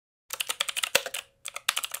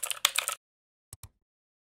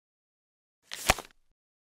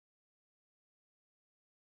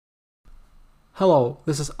Hello,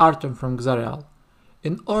 this is Artem from Xarial.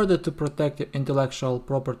 In order to protect your intellectual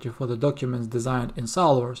property for the documents designed in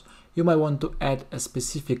SOLIDWORKS, you might want to add a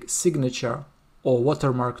specific signature or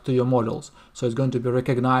watermark to your models, so it's going to be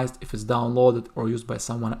recognized if it's downloaded or used by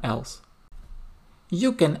someone else.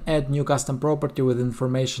 You can add new custom property with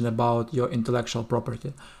information about your intellectual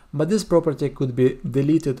property, but this property could be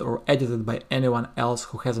deleted or edited by anyone else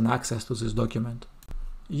who has an access to this document.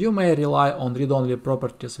 You may rely on read-only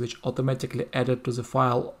properties which automatically added to the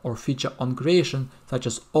file or feature on creation, such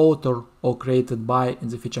as author or created by in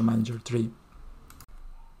the Feature Manager tree.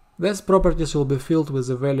 These properties will be filled with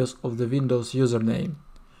the values of the Windows username,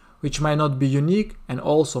 which might not be unique and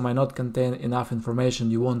also might not contain enough information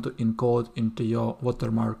you want to encode into your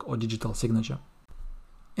watermark or digital signature.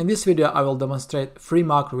 In this video, I will demonstrate free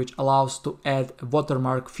macro which allows to add a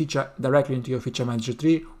watermark feature directly into your Feature Manager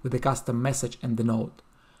tree with a custom message and the node.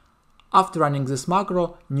 After running this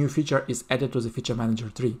macro, new feature is added to the Feature Manager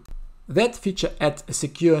tree. That feature adds a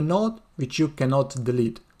secure node which you cannot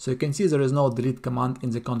delete. So you can see there is no delete command in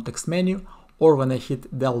the context menu, or when I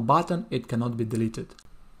hit del button, it cannot be deleted.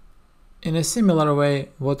 In a similar way,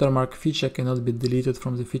 watermark feature cannot be deleted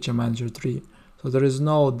from the Feature Manager tree. So there is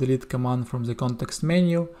no delete command from the context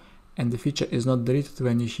menu, and the feature is not deleted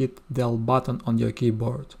when you hit del button on your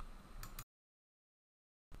keyboard.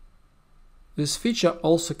 This feature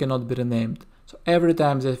also cannot be renamed, so every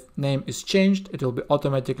time the name is changed, it will be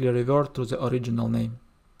automatically reverted to the original name.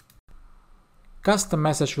 Custom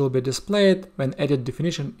message will be displayed when edit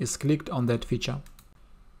definition is clicked on that feature.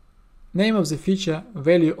 Name of the feature,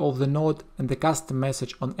 value of the node, and the custom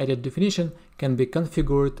message on edit definition can be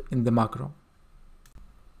configured in the macro.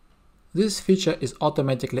 This feature is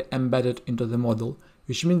automatically embedded into the model,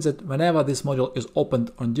 which means that whenever this module is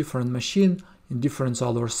opened on different machine, in different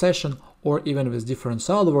SOLIDWORKS session, or even with different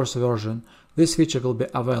SOLIDWORKS version, this feature will be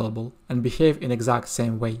available and behave in exact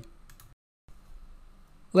same way.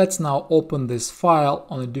 Let's now open this file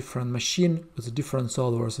on a different machine with a different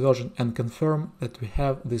SOLIDWORKS version and confirm that we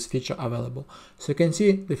have this feature available. So you can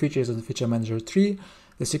see the feature is in the Feature Manager tree,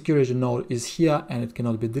 the security node is here and it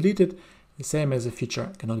cannot be deleted, the same as the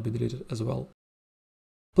feature cannot be deleted as well.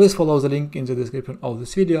 Please follow the link in the description of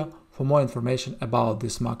this video for more information about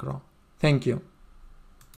this macro. Thank you.